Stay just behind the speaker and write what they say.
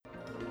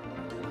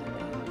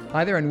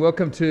Hi there and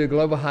welcome to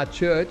Global Heart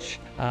Church.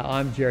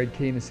 I'm Jared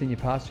Keane, the Senior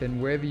Pastor,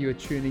 and wherever you are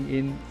tuning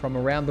in from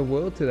around the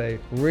world today,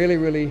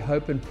 really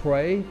hope and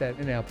pray that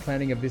in our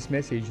planning of this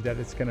message that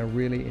it's going to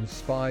really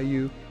inspire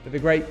you for the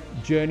great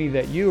journey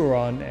that you are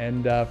on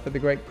and for the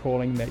great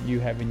calling that you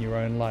have in your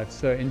own life.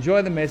 So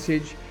enjoy the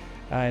message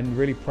and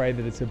really pray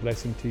that it's a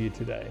blessing to you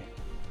today.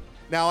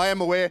 Now I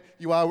am aware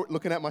you are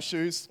looking at my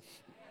shoes,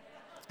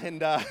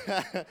 and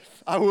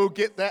I will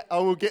get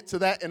to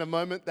that in a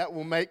moment. That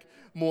will make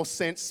more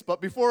sense. But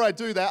before I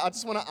do that, I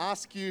just want to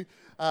ask you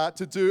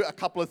to do a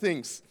couple of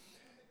things.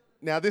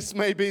 Now, this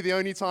may be the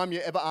only time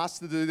you're ever asked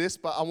to do this,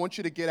 but I want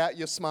you to get out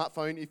your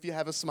smartphone. If you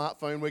have a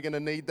smartphone, we're going to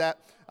need that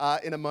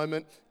in a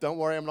moment. Don't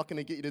worry, I'm not going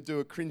to get you to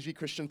do a cringy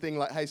Christian thing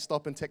like, hey,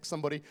 stop and text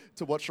somebody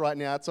to watch right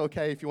now. It's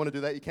okay. If you want to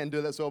do that, you can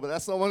do that as well, but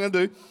that's not what I'm going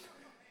to do.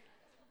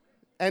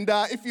 And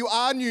if you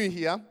are new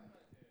here,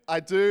 I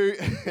do,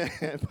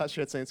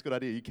 Pastor Ed saying it's a good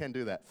idea. You can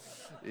do that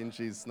in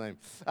Jesus' name.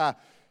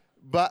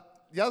 But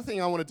the other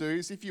thing I want to do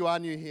is if you are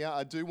new here,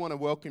 I do want to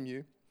welcome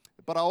you.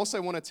 But I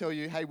also want to tell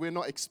you, hey, we're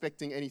not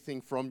expecting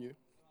anything from you.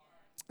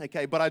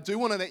 Okay, but I do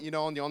want to let you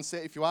know on the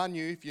onset, if you are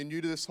new, if you're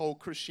new to this whole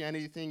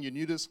Christianity thing, you're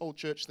new to this whole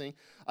church thing,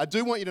 I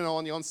do want you to know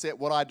on the onset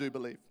what I do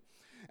believe.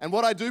 And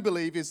what I do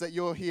believe is that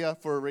you're here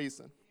for a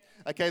reason.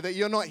 Okay, that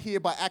you're not here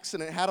by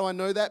accident. How do I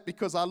know that?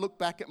 Because I look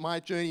back at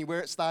my journey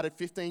where it started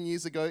 15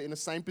 years ago in the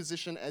same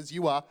position as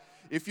you are,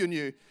 if you're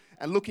new.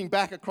 And looking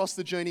back across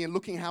the journey and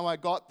looking how I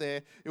got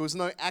there, it was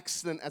no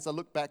accident as I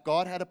look back.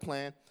 God had a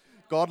plan.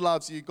 God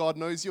loves you. God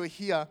knows you're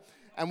here.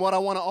 And what I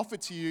want to offer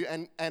to you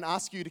and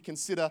ask you to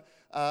consider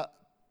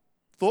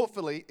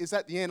thoughtfully is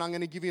at the end, I'm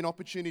going to give you an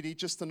opportunity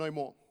just to know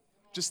more,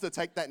 just to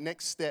take that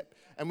next step.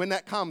 And when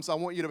that comes, I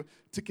want you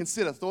to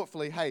consider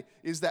thoughtfully, hey,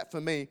 is that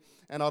for me?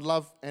 And I'd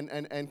love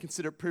and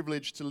consider it a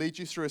privilege to lead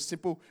you through a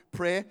simple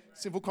prayer,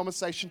 simple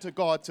conversation to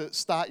God to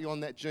start you on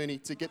that journey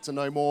to get to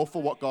know more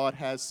for what God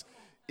has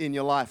in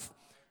your life.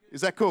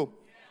 Is that cool?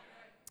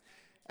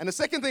 And the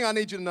second thing I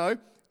need you to know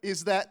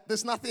is that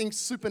there's nothing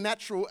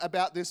supernatural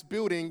about this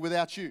building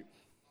without you.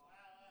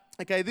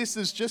 Okay, this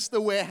is just a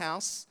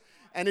warehouse,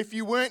 and if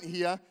you weren't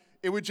here,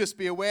 it would just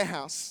be a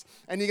warehouse.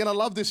 And you're going to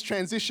love this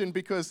transition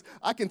because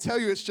I can tell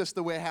you it's just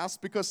a warehouse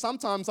because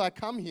sometimes I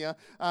come here,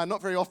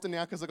 not very often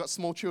now because I've got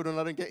small children,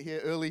 I don't get here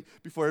early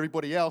before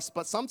everybody else,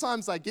 but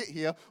sometimes I get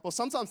here, or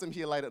sometimes I'm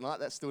here late at night,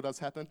 that still does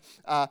happen,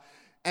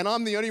 and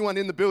I'm the only one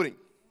in the building.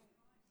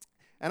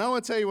 And I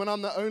want to tell you, when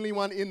I'm the only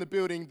one in the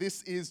building,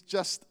 this is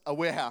just a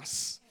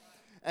warehouse.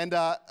 And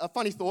a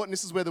funny thought, and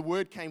this is where the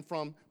word came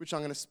from, which I'm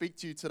going to speak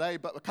to you today,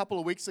 but a couple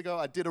of weeks ago,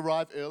 I did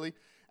arrive early,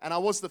 and I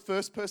was the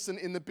first person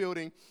in the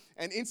building.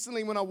 And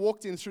instantly when I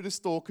walked in through this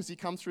door, because you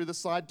come through the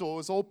side door, it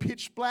was all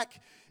pitch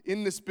black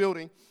in this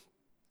building,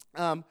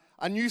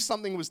 I knew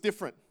something was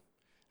different.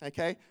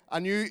 Okay, I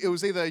knew it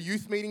was either a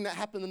youth meeting that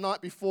happened the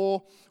night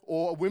before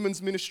or a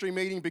women's ministry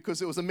meeting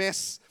because it was a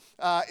mess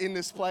in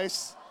this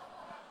place.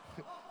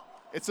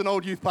 It's an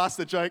old youth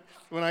pastor joke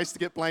when I used to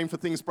get blamed for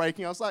things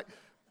breaking. I was like,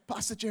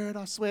 Pastor Jared,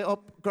 I swear,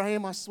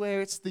 Graham, I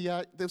swear it's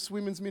this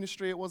women's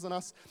ministry, it wasn't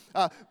us.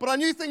 But I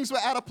knew things were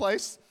out of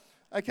place.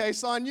 Okay,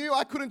 so I knew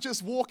I couldn't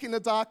just walk in the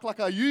dark like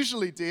I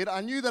usually did.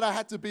 I knew that I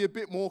had to be a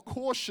bit more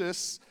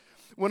cautious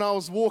when I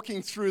was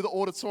walking through the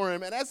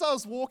auditorium. And as I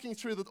was walking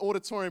through the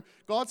auditorium,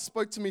 God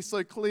spoke to me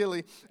so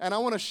clearly. And I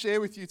want to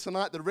share with you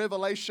tonight the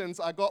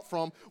revelations I got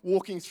from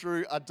walking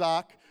through a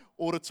dark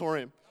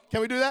auditorium.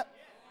 Can we do that?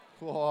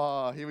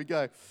 Oh, here we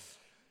go.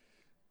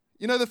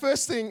 You know, the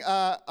first thing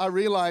I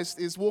realized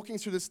is walking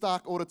through this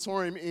dark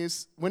auditorium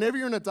is whenever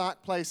you're in a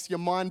dark place, your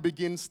mind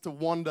begins to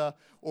wander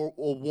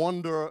or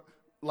wander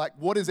like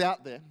what is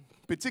out there,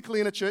 particularly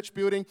in a church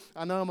building.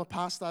 I know I'm a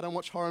pastor, I don't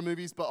watch horror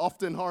movies, but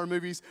often horror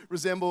movies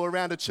resemble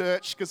around a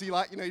church because you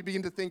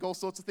begin to think all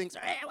sorts of things.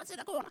 Hey, what's in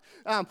the corner?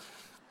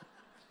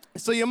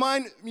 So your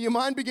mind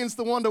begins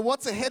to wonder,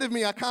 what's ahead of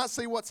me? I can't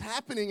see what's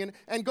happening.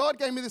 And God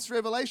gave me this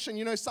revelation.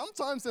 You know,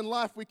 sometimes in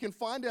life we can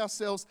find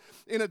ourselves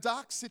in a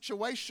dark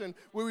situation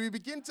where we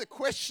begin to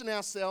question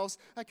ourselves,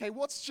 okay,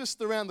 what's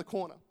just around the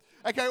corner?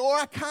 Okay, or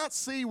I can't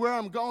see where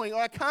I'm going,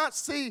 or I can't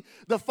see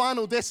the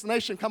final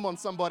destination. Come on,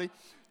 somebody.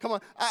 Come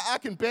on, I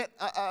can bet,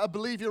 I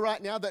believe you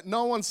right now that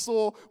no one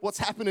saw what's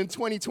happened in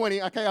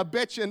 2020. Okay, I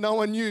bet you no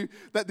one knew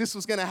that this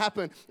was going to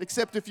happen,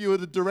 except if you were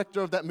the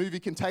director of that movie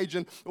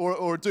Contagion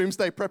or a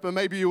Doomsday Prepper.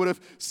 Maybe you would have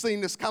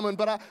seen this coming,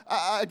 but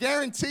I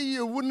guarantee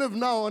you wouldn't have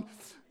known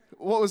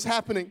what was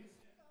happening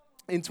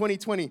in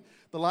 2020.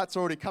 The lights are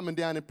already coming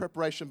down in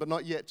preparation, but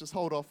not yet. Just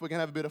hold off. We're going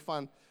to have a bit of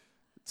fun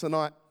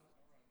tonight.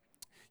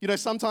 You know,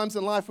 sometimes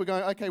in life we're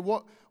going, okay,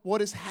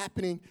 what is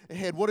happening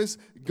ahead? What is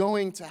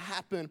going to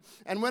happen?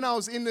 And when I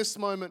was in this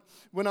moment,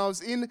 when I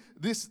was in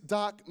this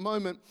dark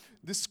moment,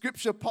 this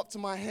scripture popped to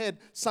my head,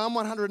 Psalm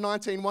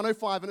 119,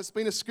 105, and it's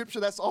been a scripture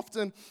that's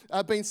often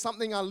been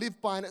something I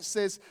live by, and it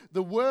says,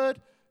 the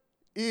word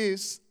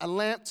is a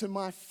lamp to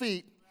my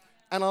feet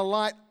and a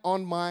light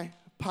on my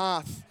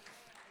path.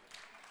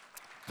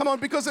 Come on,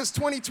 because it's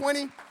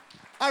 2020,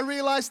 I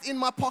realized in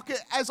my pocket,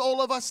 as all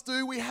of us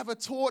do, we have a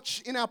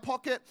torch in our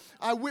pocket.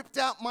 I whipped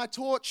out my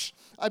torch.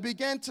 I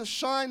began to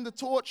shine the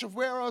torch of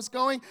where I was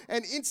going,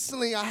 and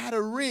instantly I had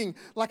a ring,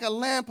 like a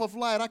lamp of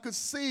light. I could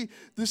see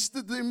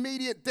the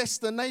immediate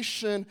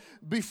destination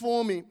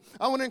before me.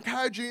 I want to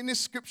encourage you in this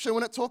scripture,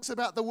 when it talks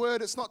about the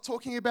word, it's not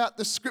talking about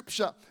the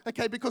scripture,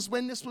 okay? Because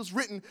when this was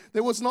written,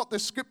 there was not the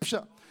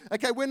scripture.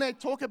 Okay, when they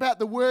talk about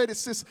the word,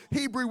 it's this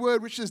Hebrew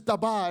word, which is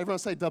dabar. Everyone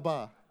say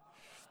dabar.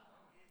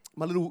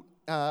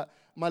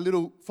 My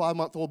little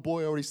 5-month-old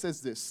boy already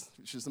says this,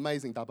 which is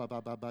amazing. Da ba ba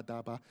ba ba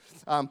da ba.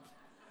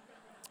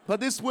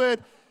 But this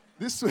word,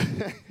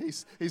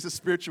 he's a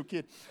spiritual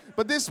kid.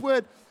 But this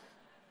word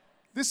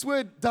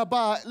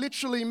dabar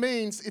literally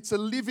means it's a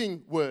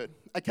living word.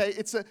 Okay,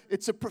 it's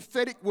a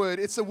prophetic word.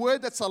 It's a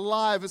word that's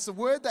alive. It's a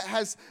word that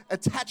has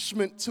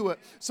attachment to it.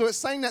 So it's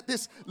saying that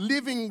this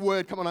living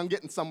word, come on, I'm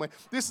getting somewhere.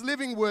 This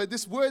living word,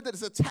 this word that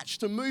is attached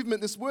to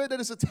movement, this word that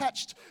is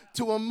attached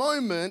to a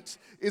moment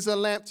is a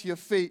lamp to your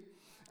feet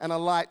and a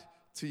light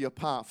to your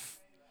path.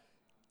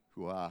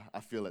 I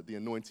feel it, the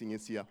anointing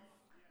is here.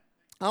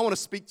 I want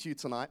to speak to you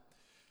tonight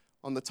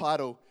on the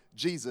title,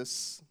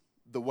 Jesus,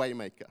 the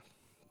Waymaker.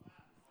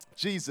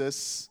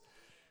 Jesus,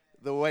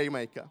 the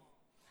Waymaker.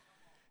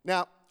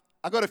 Now,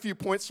 I got a few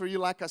points for you,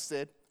 like I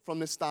said, from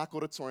this dark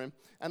auditorium.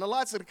 And the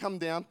lights are going to come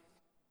down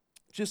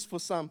just for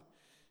some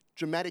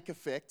dramatic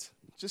effect,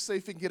 just so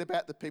you can get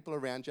about the people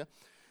around you.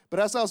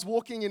 But as I was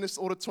walking in this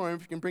auditorium,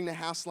 if you can bring the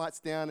house lights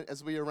down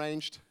as we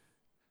arranged,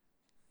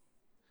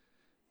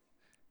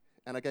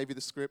 and I gave you the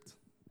script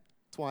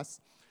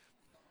twice.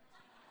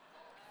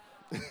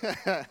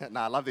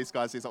 I love these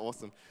guys. These are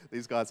awesome.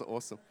 These guys are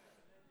awesome.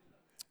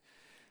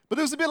 But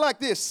it was a bit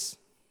like this.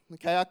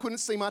 Okay, I couldn't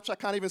see much. I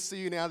can't even see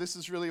you now. This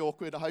is really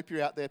awkward. I hope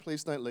you're out there.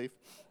 Please don't leave.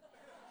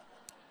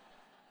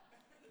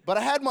 But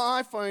I had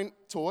my iPhone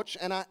torch,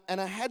 and I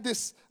had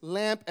this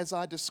lamp as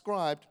I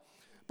described.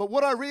 But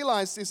what I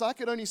realized is I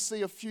could only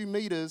see a few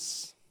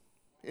meters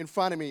in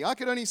front of me. I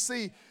could only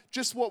see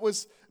just what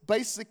was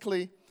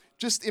basically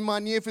just in my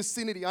near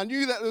vicinity. I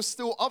knew that there were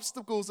still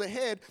obstacles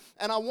ahead,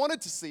 and I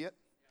wanted to see it.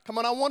 Come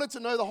on, I wanted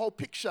to know the whole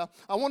picture.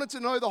 I wanted to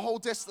know the whole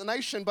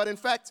destination, but in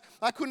fact,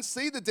 I couldn't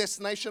see the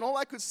destination. All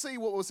I could see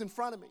what was in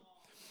front of me.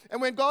 And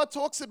when God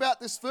talks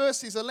about this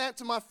verse, He's a lamp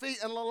to my feet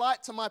and a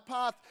light to my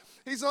path.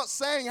 He's not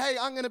saying, hey,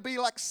 I'm going to be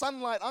like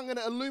sunlight. I'm going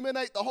to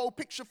illuminate the whole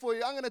picture for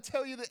you. I'm going to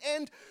tell you the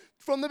end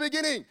from the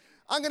beginning.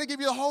 I'm going to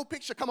give you the whole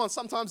picture. Come on,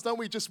 sometimes don't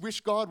we just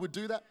wish God would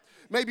do that?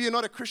 Maybe you're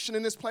not a Christian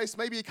in this place.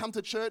 Maybe you come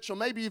to church, or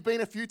maybe you've been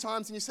a few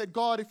times and you said,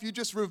 God, if you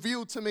just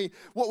revealed to me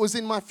what was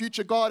in my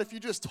future, God, if you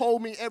just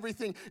told me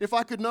everything, if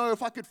I could know,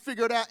 if I could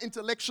figure it out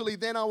intellectually,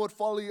 then I would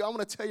follow you. I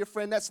want to tell you,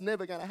 friend, that's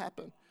never going to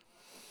happen.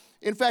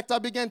 In fact, I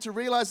began to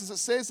realize, as it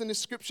says in this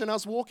scripture, and I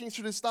was walking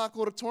through this dark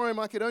auditorium,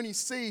 I could only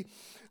see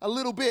a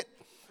little bit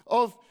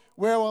of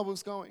where I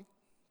was going.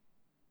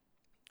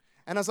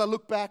 And as I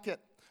look back at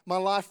my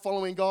life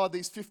following God,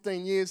 these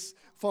 15 years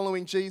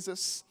following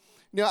Jesus,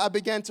 I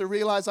began to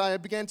realize, I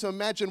began to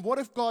imagine, what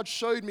if God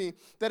showed me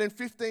that in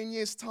 15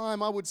 years'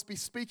 time I would be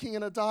speaking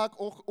in a dark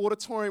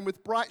auditorium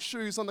with bright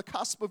shoes on the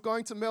cusp of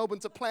going to Melbourne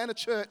to plant a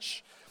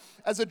church.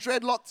 As a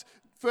dreadlocked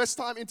first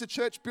time into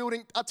church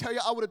building, I tell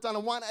you, I would have done a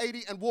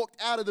 180 and walked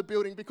out of the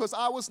building because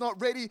I was not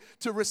ready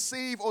to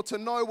receive or to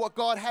know what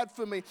God had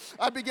for me.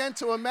 I began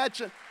to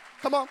imagine,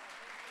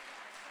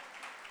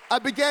 I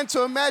began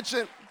to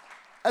imagine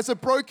as a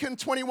broken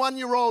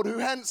 21-year-old who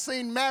hadn't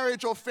seen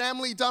marriage or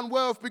family done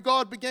well, if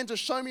God began to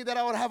show me that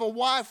I would have a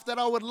wife that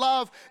I would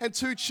love and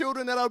 2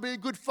 children that I would be a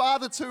good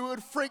father to, it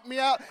would freak me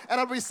out,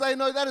 and I'd be saying,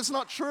 no, that is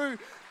not true.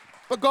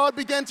 But God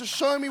began to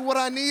show me what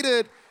I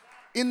needed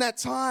in that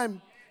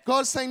time.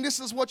 God's saying, this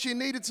is what you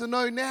needed to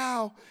know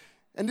now,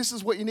 and this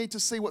is what you need to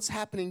see what's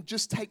happening.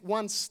 Just take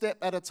one step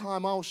at a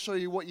time. I'll show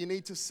you what you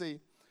need to see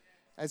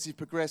as you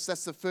progress.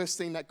 That's the first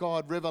thing that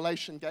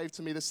revelation gave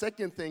to me. The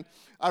second thing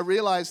I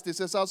realized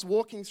is, as I was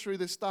walking through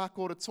this dark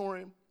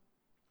auditorium,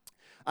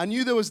 I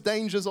knew there was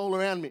dangers all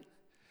around me.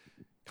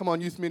 Come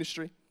on, youth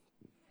ministry.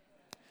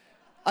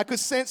 I could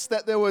sense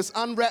that there was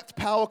unwrapped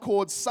power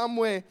cords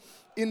somewhere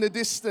in the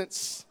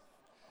distance.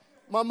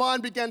 My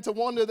mind began to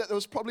wander that there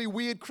was probably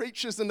weird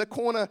creatures in the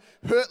corner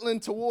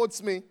hurtling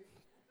towards me.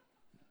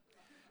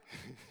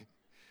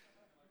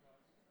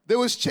 There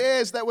was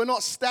chairs that were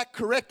not stacked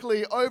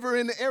correctly over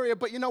in the area,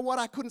 but you know what?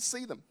 I couldn't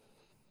see them.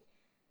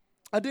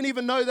 I didn't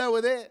even know they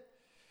were there.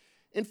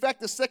 In fact,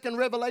 the second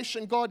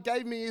revelation God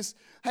gave me is,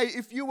 hey,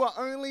 if you were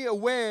only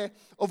aware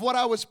of what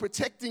I was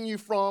protecting you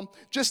from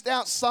just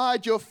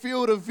outside your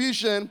field of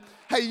vision,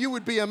 hey, you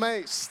would be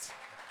amazed.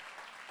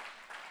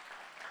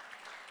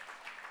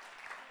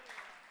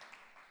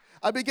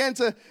 I began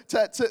to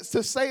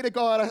say to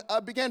God, I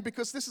began,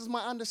 because this is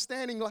my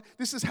understanding, like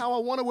this is how I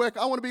want to work.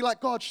 I want to be like,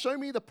 God, show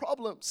me the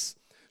problems.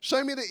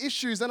 Show me the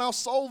issues and I'll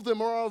solve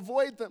them or I'll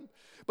avoid them.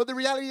 But the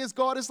reality is,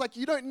 God is like,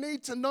 you don't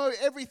need to know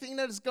everything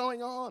that is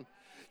going on.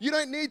 You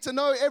don't need to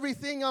know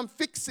everything I'm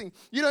fixing.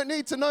 You don't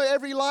need to know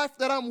every life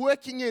that I'm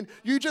working in.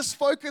 You just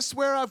focus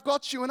where I've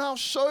got you and I'll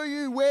show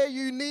you where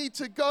you need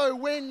to go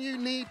when you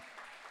need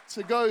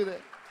to go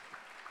there.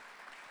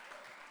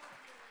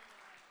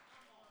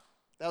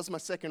 That was my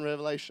second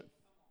revelation.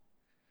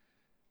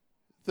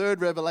 Third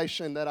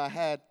revelation that I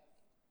had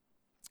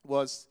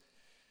was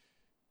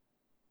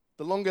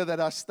the longer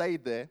that I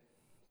stayed there,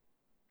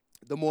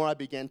 the more I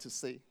began to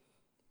see.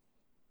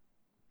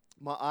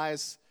 My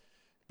eyes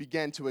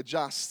began to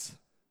adjust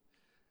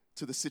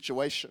to the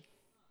situation.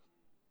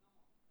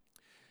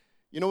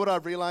 You know what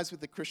I've realized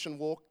with the Christian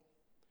walk?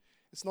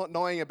 It's not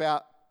knowing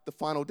about the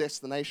final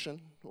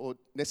destination or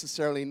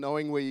necessarily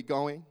knowing where you're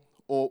going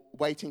or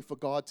waiting for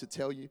God to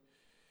tell you.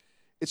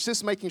 It's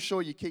just making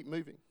sure you keep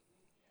moving.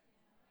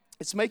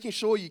 It's making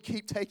sure you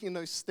keep taking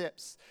those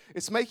steps.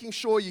 It's making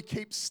sure you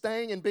keep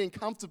staying and being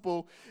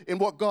comfortable in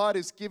what God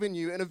has given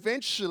you. And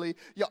eventually,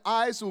 your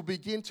eyes will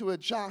begin to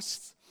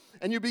adjust.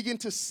 And you begin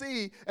to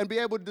see and be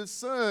able to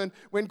discern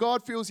when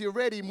God feels you're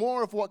ready,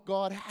 more of what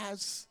God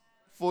has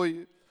for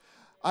you.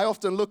 I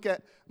often look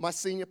at my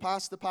senior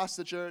pastor,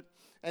 Pastor Jared,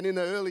 and in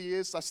the early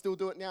years, I still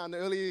do it now. In the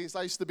early years,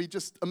 I used to be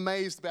just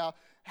amazed about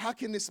how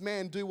can this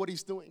man do what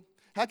he's doing?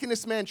 How can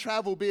this man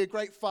travel, be a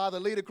great father,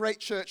 lead a great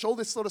church, all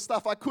this sort of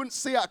stuff? I couldn't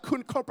see it. I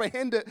couldn't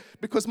comprehend it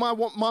because my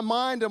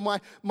mind and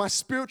my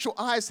spiritual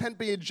eyes hadn't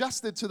been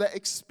adjusted to that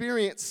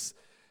experience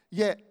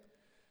yet.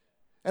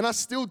 And I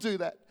still do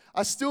that.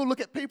 I still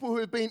look at people who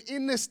have been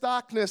in this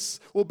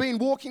darkness or been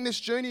walking this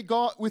journey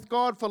with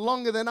God for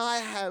longer than I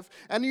have.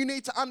 And you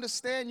need to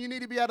understand, you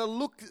need to be able to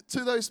look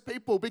to those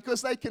people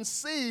because they can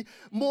see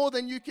more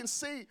than you can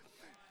see.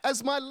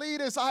 As my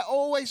leaders, I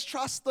always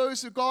trust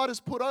those who God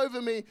has put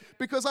over me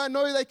because I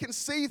know they can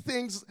see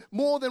things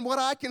more than what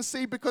I can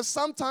see because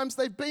sometimes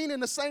they've been in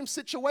the same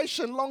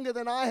situation longer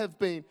than I have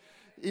been,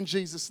 in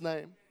Jesus'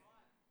 name.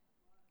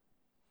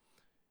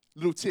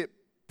 Little tip,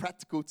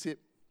 practical tip.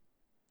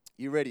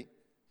 You ready?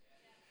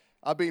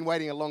 I've been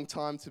waiting a long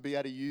time to be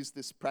able to use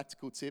this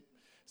practical tip,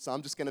 so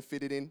I'm just going to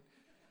fit it in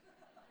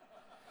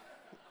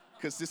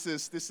because this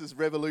has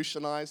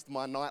revolutionized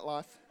my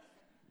nightlife.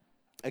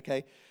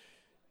 Okay.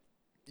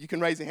 You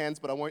can raise your hands,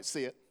 but I won't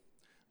see it.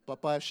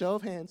 But by a show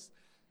of hands,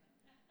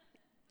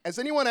 has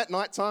anyone at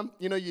nighttime,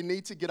 you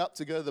need to get up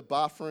to go to the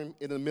bathroom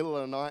in the middle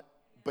of the night,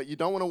 but you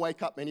don't want to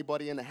wake up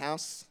anybody in the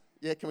house?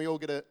 Yeah, can we all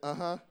get a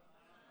uh-huh?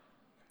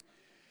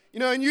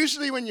 And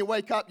usually when you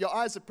wake up, your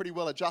eyes are pretty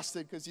well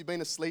adjusted because you've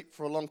been asleep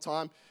for a long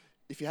time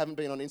if you haven't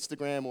been on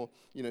Instagram or,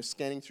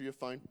 scanning through your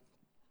phone.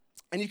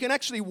 And you can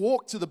actually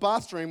walk to the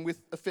bathroom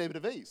with a fair bit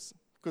of ease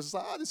because it's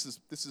like,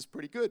 this is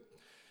pretty good.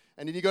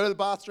 And then you go to the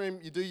bathroom,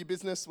 you do your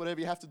business, whatever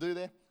you have to do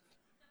there.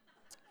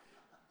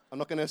 I'm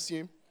not going to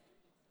assume.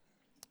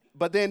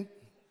 But then,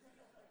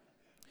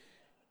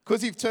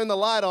 because you've turned the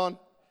light on,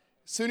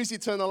 as soon as you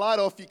turn the light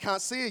off, you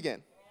can't see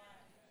again.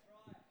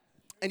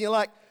 And you're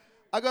like,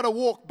 I got to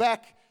walk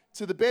back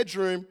to the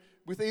bedroom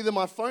with either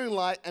my phone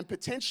light and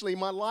potentially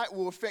my light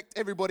will affect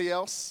everybody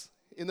else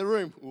in the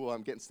room. Ooh,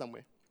 I'm getting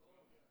somewhere.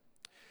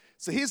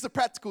 So here's the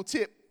practical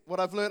tip. What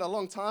I've learned a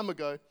long time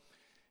ago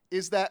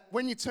is that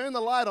when you turn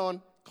the light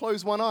on,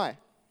 close one eye.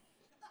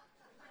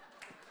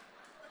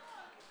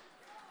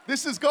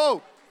 This is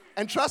gold.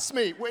 And trust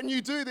me, when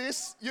you do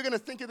this, you're going to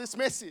think of this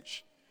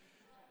message.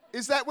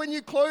 Is that when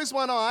you close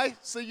one eye,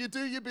 so you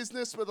do your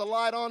business with the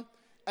light on,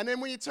 and then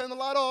when you turn the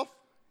light off,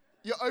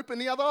 you open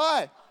the other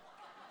eye.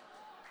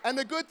 And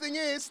the good thing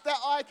is, that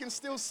eye can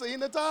still see in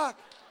the dark.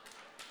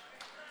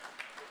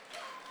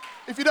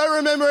 If you don't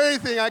remember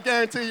anything, I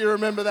guarantee you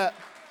remember that.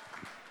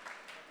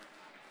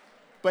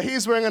 But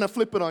here's where I'm going to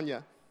flip it on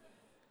you.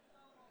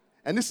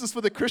 And this is for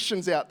the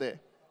Christians out there.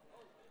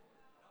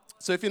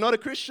 So if you're not a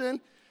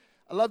Christian,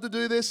 I love to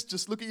do this.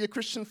 Just look at your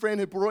Christian friend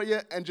who brought you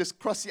and just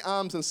cross your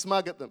arms and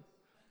smug at them.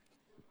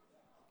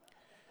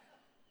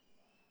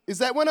 Is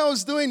that when I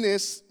was doing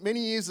this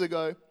many years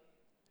ago,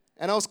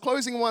 and I was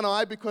closing one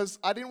eye because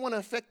I didn't want to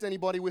affect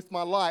anybody with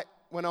my light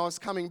when I was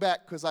coming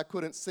back because I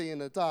couldn't see in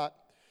the dark,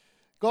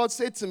 God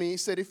said to me, He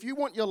said, if you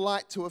want your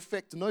light to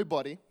affect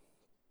nobody,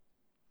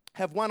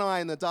 have one eye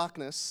in the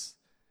darkness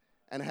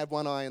and have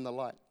one eye in the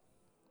light.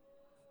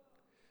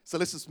 So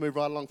let's just move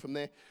right along from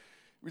there.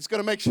 We just got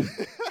to make sure.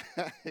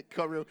 It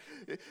got real.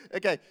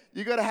 Okay,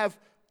 you got to have,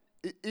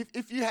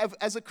 if you have,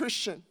 as a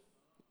Christian,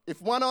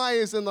 if one eye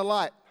is in the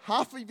light,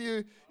 half of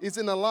you is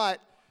in the light,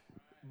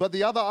 but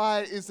the other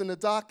eye is in the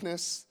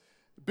darkness,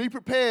 be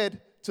prepared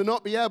to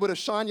not be able to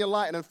shine your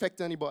light and affect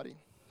anybody.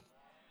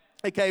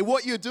 Okay,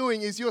 what you're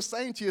doing is you're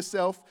saying to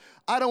yourself,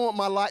 I don't want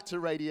my light to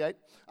radiate.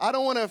 I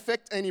don't want to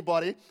affect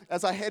anybody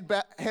as I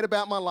head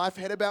about my life,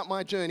 head about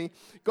my journey.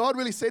 God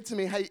really said to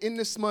me, hey, in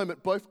this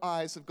moment, both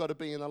eyes have got to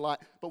be in the light.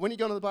 But when you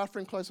go to the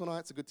bathroom, close one eye,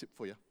 it's a good tip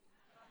for you.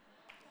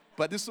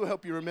 But this will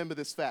help you remember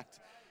this fact,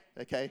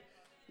 okay,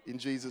 in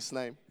Jesus'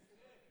 name.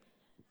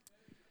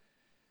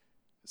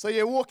 So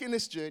yeah, walking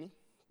this journey,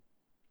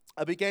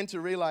 I began to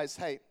realize,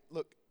 hey,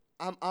 look,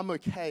 I'm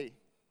okay.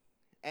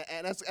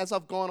 And as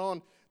I've gone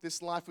on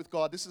this life with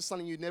God, this is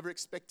something you never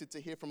expected to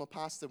hear from a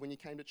pastor when you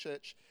came to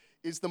church,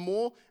 is the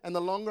more and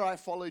the longer I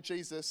follow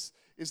Jesus,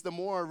 is the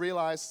more I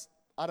realize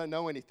I don't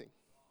know anything.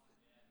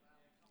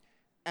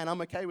 And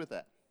I'm okay with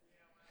that.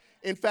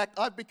 In fact,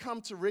 I've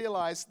become to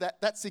realize that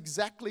that's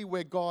exactly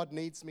where God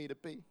needs me to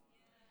be.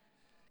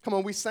 Come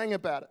on, we sang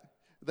about it.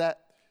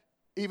 that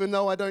even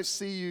though I don't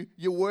see you,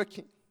 you're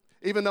working.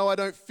 Even though I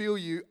don't feel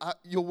you,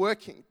 you're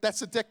working.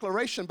 That's a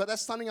declaration, but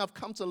that's something I've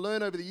come to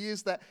learn over the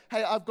years that,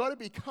 hey, I've got to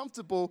be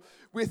comfortable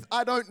with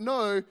I don't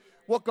know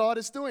what God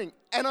is doing.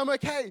 And I'm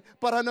okay,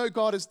 but I know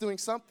God is doing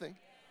something.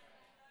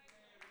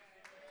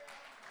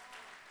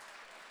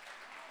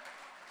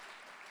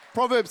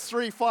 Proverbs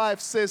 3:5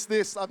 says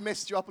this. I've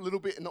messed you up a little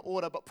bit in the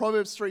order, but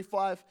Proverbs 3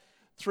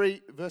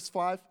 verse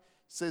 5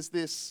 says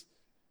this.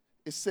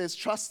 It says,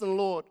 trust in the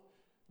Lord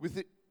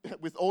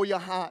with all your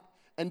heart,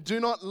 and do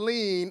not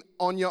lean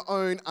on your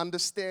own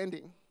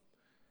understanding.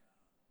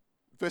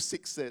 Verse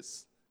 6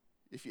 says,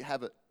 if you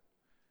have it.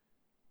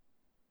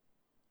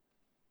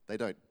 They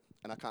don't.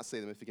 And I can't see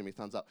them if you give me a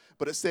thumbs up.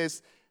 But it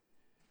says,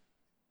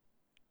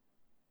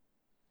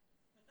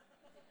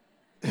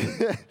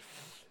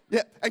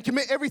 yeah, and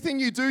commit everything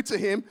you do to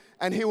him,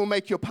 and he will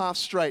make your path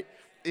straight.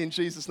 In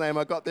Jesus' name,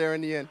 I got there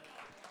in the end.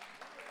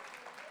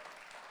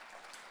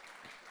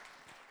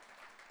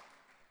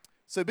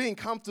 So being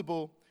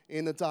comfortable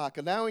in the dark,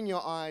 allowing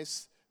your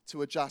eyes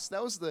to adjust.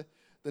 That was the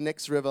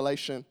next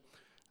revelation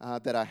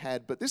that I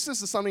had. But this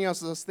is something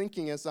else I was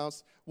thinking as I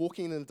was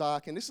walking in the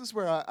dark, and this is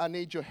where I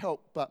need your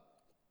help. But,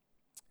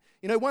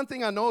 you know, one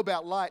thing I know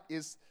about light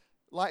is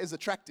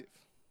attractive.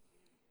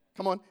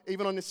 Come on,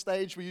 even on this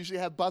stage, we usually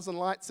have buzzing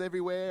lights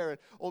everywhere and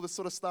all this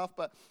sort of stuff,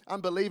 but I'm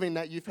believing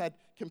that you've had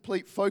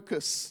complete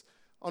focus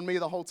on me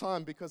the whole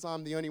time because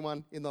I'm the only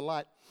one in the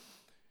light.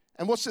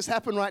 And what's just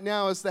happened right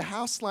now is the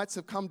house lights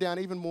have come down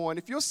even more. And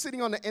if you're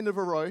sitting on the end of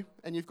a row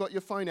and you've got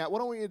your phone out,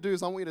 what I want you to do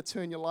is I want you to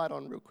turn your light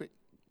on real quick.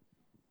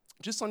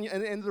 Just on the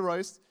end of the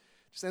rows.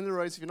 Just end of the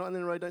rows. If you're not in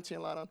the row, don't turn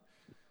your light on.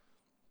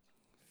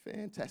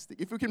 Fantastic.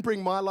 If we can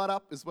bring my light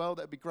up as well,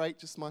 that'd be great.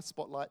 Just my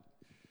spotlight.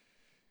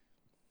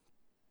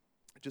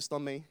 Just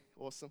on me.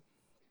 Awesome.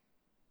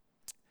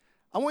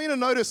 I want you to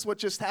notice what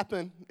just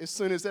happened as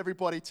soon as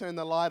everybody turned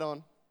the light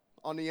on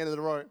the end of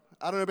the row.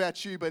 I don't know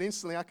about you, but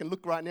instantly I can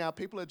look right now.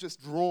 People are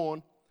just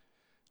drawn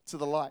to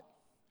the light.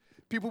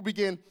 People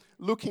begin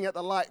looking at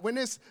the light. When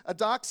there's a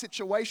dark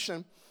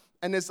situation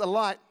and there's a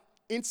light,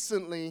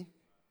 instantly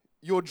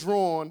you're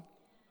drawn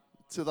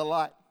to the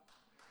light.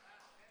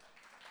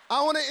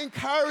 I want to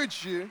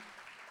encourage you.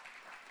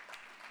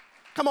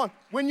 Come on,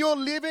 when you're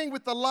living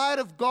with the light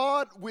of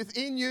God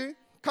within you,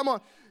 come on,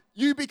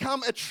 you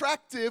become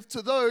attractive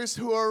to those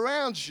who are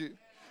around you.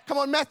 Come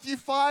on, Matthew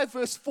 5,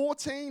 verse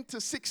 14 to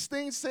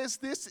 16 says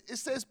this. It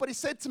says, but he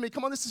said to me,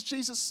 come on, this is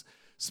Jesus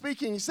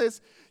speaking. He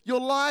says, your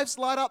lives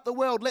light up the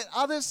world. Let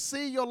others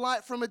see your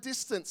light from a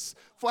distance.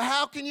 For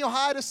how can you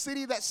hide a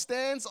city that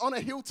stands on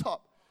a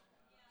hilltop?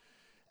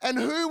 And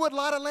who would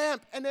light a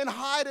lamp and then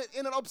hide it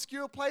in an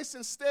obscure place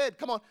instead?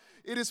 Come on,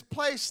 it is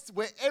placed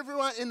where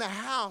everyone in the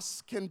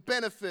house can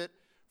benefit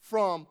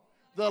from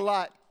the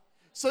light.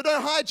 So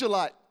don't hide your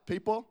light,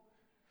 people.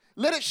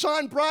 Let it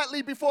shine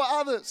brightly before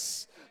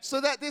others, so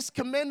that this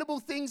commendable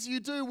things you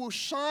do will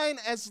shine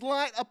as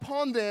light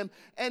upon them,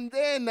 and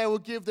then they will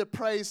give the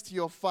praise to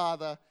your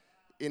Father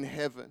in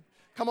heaven.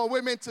 Come on,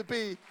 we're meant to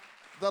be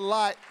the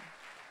light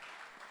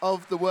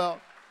of the world.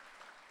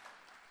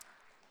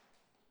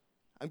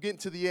 I'm getting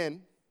to the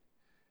end,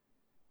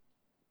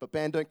 but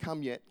band, don't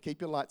come yet.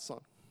 Keep your lights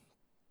on.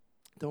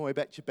 Don't worry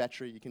about your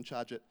battery. You can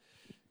charge it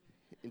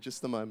in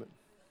just a moment.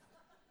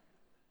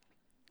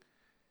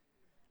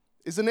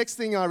 The next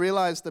thing I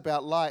realized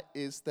about light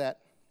is that,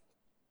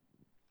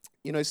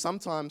 you know,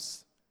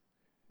 sometimes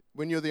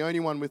when you're the only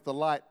one with the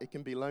light, it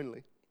can be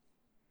lonely.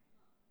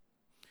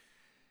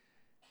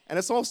 And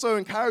it's also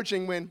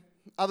encouraging when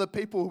other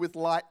people with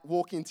light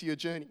walk into your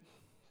journey.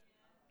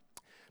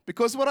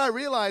 Because what I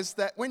realized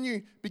that when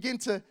you begin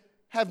to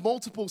have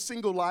multiple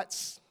single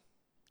lights,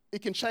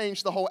 it can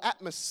change the whole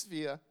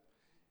atmosphere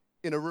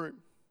in a room.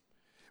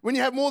 When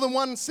you have more than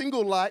one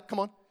single light, come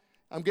on,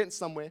 I'm getting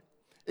somewhere.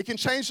 It can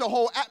change the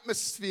whole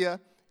atmosphere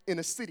in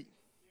a city.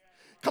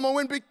 Come on,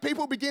 when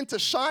people begin to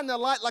shine their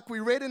light like we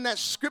read in that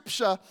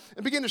scripture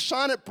and begin to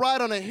shine it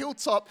bright on a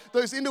hilltop,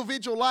 those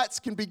individual lights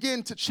can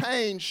begin to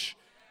change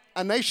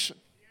a nation.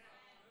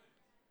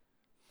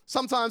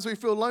 Sometimes we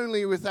feel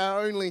lonely with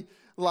our only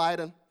light,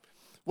 and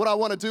what I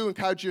want to do,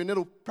 encourage you, a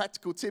little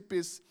practical tip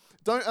is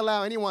don't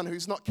allow anyone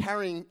who's not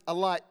carrying a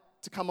light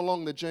to come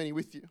along the journey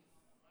with you.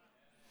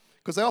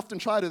 Because they often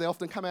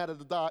come out of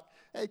the dark.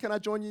 Hey, can I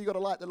join you? You got a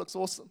light that looks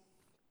awesome.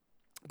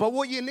 But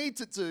what you need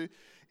to do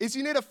is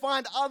you need to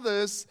find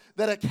others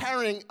that are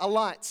carrying a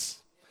light.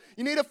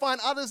 You need to find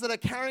others that are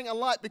carrying a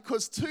light,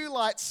 because two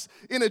lights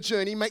in a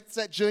journey makes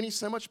that journey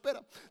so much better.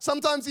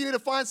 Sometimes you need to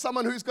find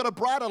someone who's got a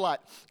brighter light.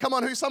 Come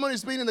on, someone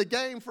who's been in the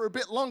game for a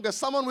bit longer,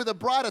 someone with a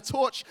brighter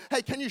torch.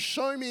 Hey, can you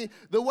show me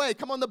the way?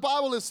 Come on, the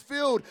Bible is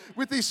filled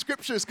with these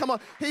scriptures. Come on,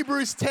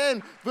 Hebrews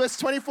 10, verse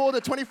 24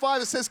 to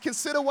 25, it says,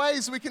 consider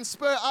ways we can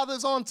spur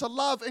others on to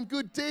love and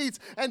good deeds,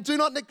 and do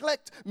not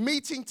neglect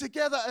meeting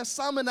together as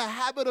some in the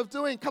habit of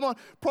doing. Come on,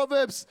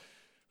 Proverbs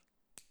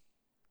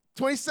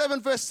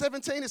 27 verse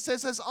 17, it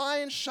says, as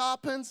iron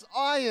sharpens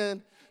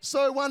iron,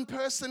 so one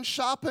person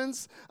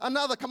sharpens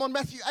another. Come on,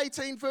 Matthew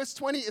 18, verse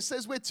 20, it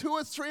says, where 2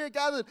 or 3 are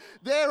gathered,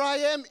 there I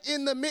am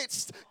in the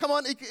midst. Come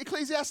on,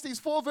 Ecclesiastes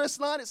 4, verse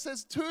 9, it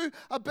says, 2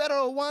 are better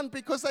than 1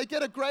 because they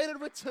get a greater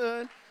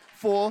return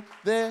for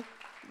their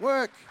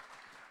work.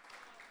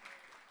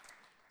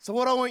 So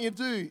what I want you to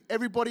do,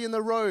 everybody in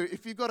the row,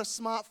 if you've got a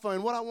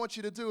smartphone, what I want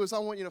you to do is I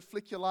want you to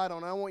flick your light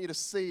on. I want you to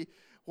see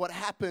what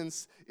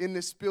happens in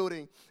this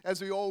building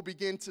as we all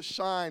begin to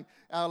shine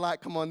our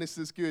light. Come on, this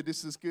is good,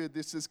 this is good,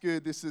 this is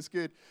good, this is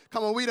good.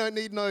 Come on, we don't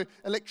need no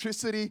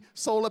electricity,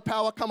 solar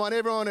power. Come on,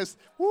 everyone is,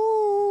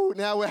 woo,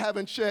 now we're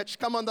having church.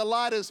 Come on, the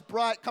light is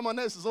bright. Come on,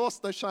 this is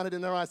awesome. Don't shine it in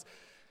their eyes.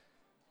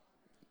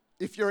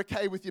 If you're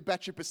okay with your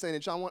battery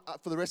percentage, I want,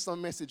 for the rest of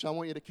the message, I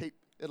want you to keep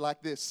it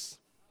like this.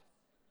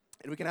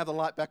 And we can have the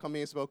light back on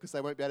me as well because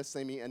they won't be able to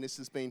see me. And this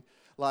has been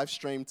live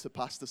streamed to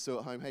Pastor Sue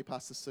at home. Hey,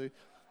 Pastor Sue.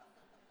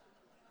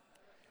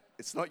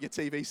 It's not your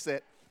TV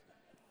set.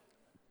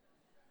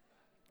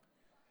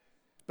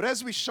 But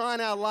as we shine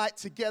our light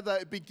together,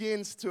 it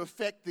begins to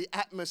affect the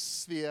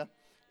atmosphere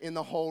in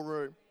the whole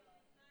room.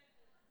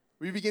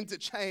 We begin to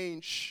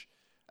change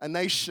a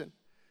nation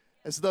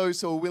as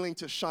those who are willing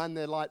to shine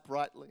their light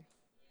brightly.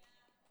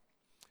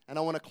 And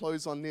I want to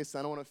close on this,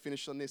 and I want to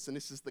finish on this, and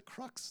this is the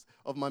crux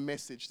of my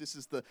message. This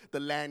is the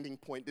landing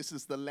point. This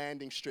is the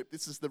landing strip.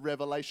 This is the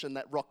revelation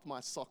that rocked my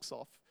socks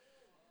off.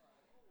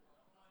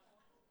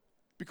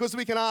 Because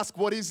we can ask,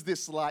 what is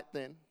this light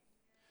then?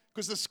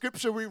 Because the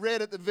scripture we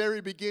read at the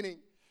very beginning,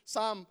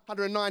 Psalm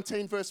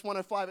 119, verse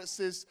 105, it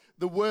says,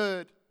 the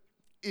word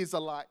is a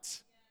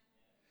light.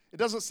 It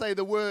doesn't say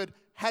the word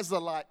has a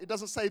light. It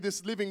doesn't say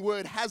this living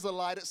word has a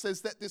light. It says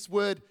that this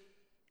word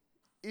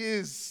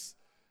is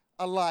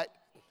a light.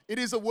 It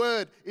is a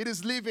word, it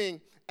is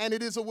living, and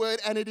it is a word,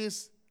 and it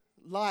is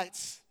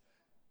light.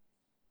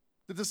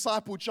 The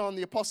disciple John,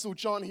 the apostle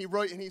John, he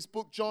wrote in his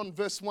book, John,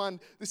 verse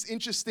 1, this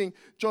interesting,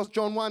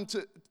 John 1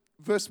 to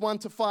verse 1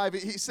 to 5,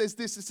 he says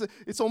this,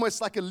 it's almost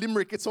like a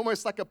limerick, it's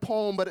almost like a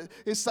poem, but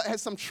it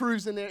has some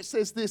truths in there. It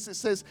says this, it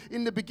says,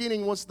 in the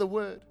beginning was the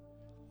Word,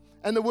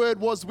 and the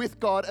Word was with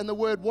God, and the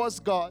Word was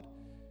God.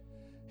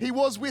 He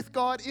was with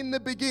God in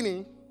the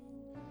beginning.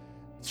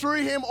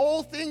 Through him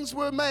all things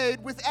were made.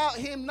 Without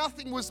him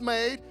nothing was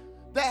made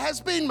that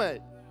has been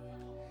made.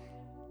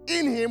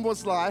 In him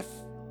was life,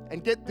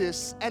 and get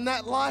this, and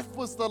that life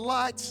was the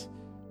light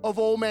of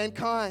all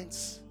mankind.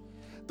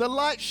 The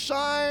light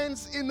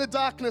shines in the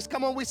darkness.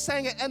 Come on, we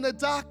sang it. And the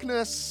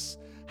darkness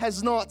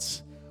has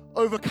not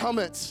overcome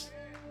it.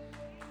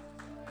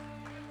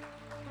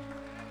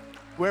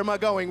 Where am I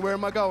going? Where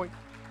am I going?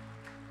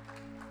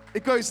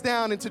 It goes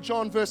down into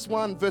John verse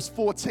 1, verse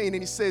 14,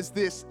 and he says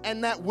this,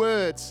 and that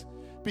word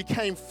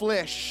became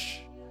flesh.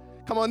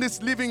 Come on,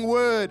 this living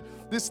word,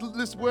 this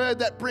word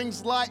that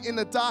brings light in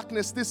the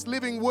darkness, this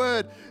living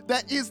word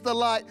that is the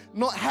light,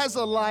 not has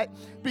a light,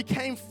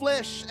 became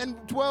flesh and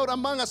dwelled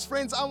among us.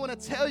 Friends, I want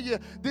to tell you,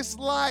 this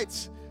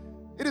light,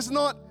 it is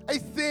not a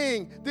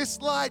thing.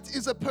 This light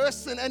is a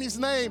person, and his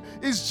name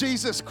is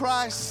Jesus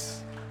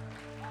Christ.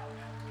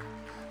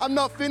 I'm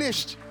not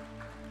finished.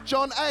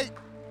 John 8,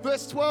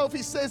 verse 12,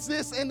 he says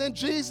this, and then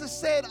Jesus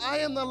said, I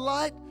am the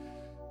light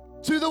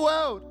to the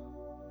world.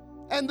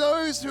 And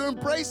those who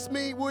embrace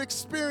me will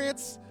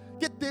experience,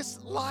 get this,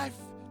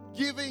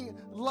 life-giving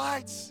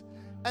light,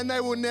 and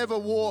they will never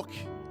walk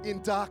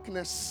in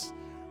darkness.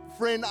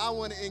 Friend, I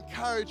want to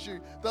encourage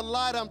you. The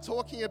light I'm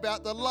talking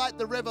about, the light,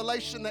 the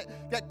revelation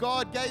that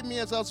God gave me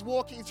as I was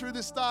walking through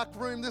this dark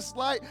room, this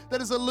light that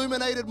has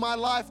illuminated my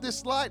life,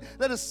 this light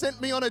that has sent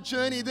me on a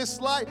journey,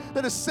 this light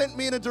that has sent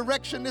me in a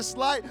direction, this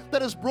light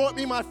that has brought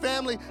me my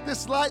family,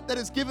 this light that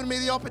has given me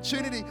the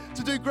opportunity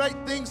to do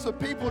great things for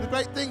people, to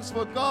great things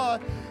for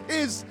God,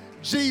 is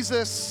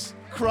Jesus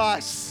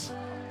Christ.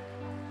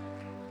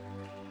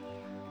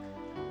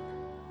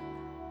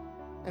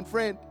 And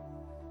friend,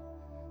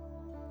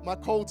 my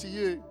call to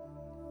you,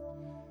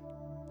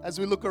 as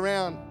we look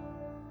around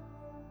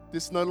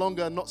this no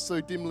longer not so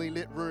dimly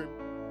lit room,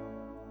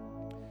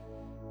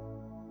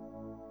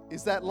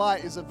 is that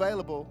light is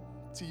available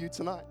to you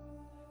tonight.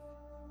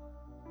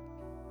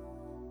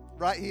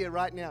 Right here,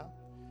 right now.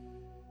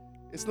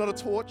 It's not a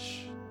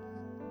torch,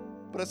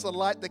 but it's a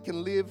light that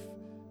can live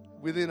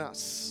within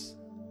us.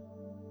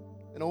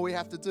 And all we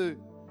have to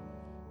do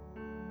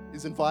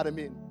is invite him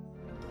in.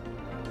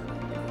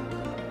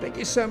 Thank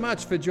you so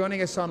much for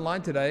joining us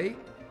online today.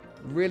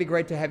 Really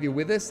great to have you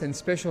with us, and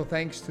special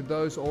thanks to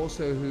those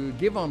also who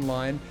give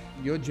online.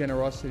 Your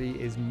generosity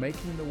is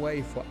making the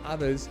way for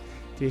others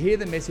to hear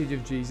the message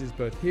of Jesus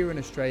both here in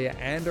Australia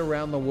and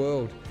around the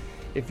world.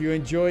 If you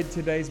enjoyed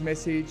today's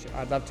message,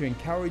 I'd love to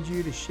encourage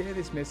you to share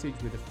this message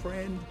with a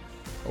friend,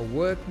 a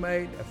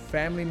workmate, a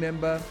family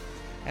member,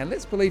 and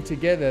let's believe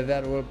together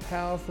that it will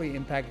powerfully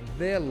impact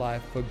their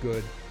life for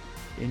good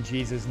in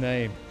Jesus'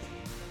 name.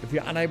 If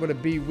you're unable to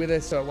be with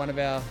us at one of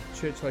our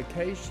church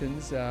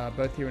locations,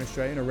 both here in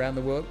Australia and around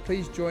the world,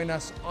 please join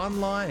us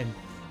online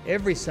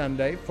every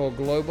Sunday for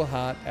Global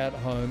Heart at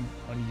Home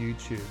on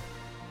YouTube.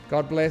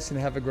 God bless and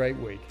have a great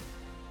week.